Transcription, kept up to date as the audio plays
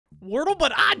Wordle,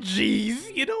 but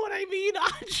jeez. You know what I mean?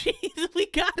 Jeez, we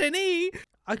got an E.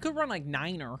 I could run like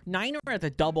Niner. Niner at the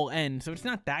double N, so it's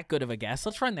not that good of a guess.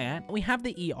 Let's run that. We have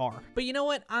the ER. But you know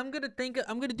what? I'm gonna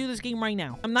do this game right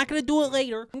now. I'm not gonna do it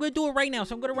later. I'm gonna do it right now.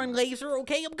 So I'm gonna run laser,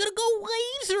 okay? I'm gonna go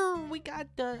laser. We got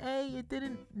the A. It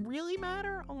didn't really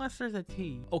matter unless there's a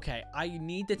T. Okay, I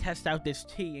need to test out this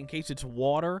T in case it's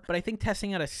water, but I think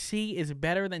testing out a C is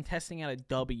better than testing out a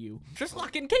W. Just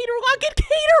lock in Cater, lock in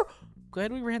Cater!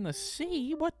 Glad we ran the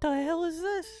C. What the hell is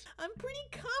this? I'm pretty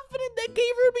confident that gave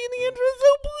her be in the intro, so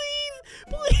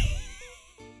please.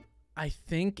 I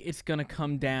think it's gonna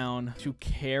come down to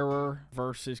Carer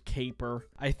versus Caper.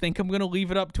 I think I'm gonna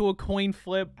leave it up to a coin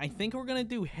flip. I think we're gonna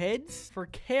do heads for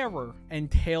Carer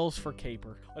and tails for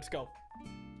Caper. Let's go.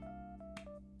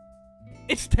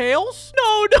 It's tails?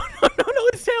 No,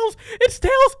 it's tails. It's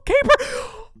tails. Caper.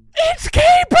 It's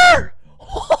Caper.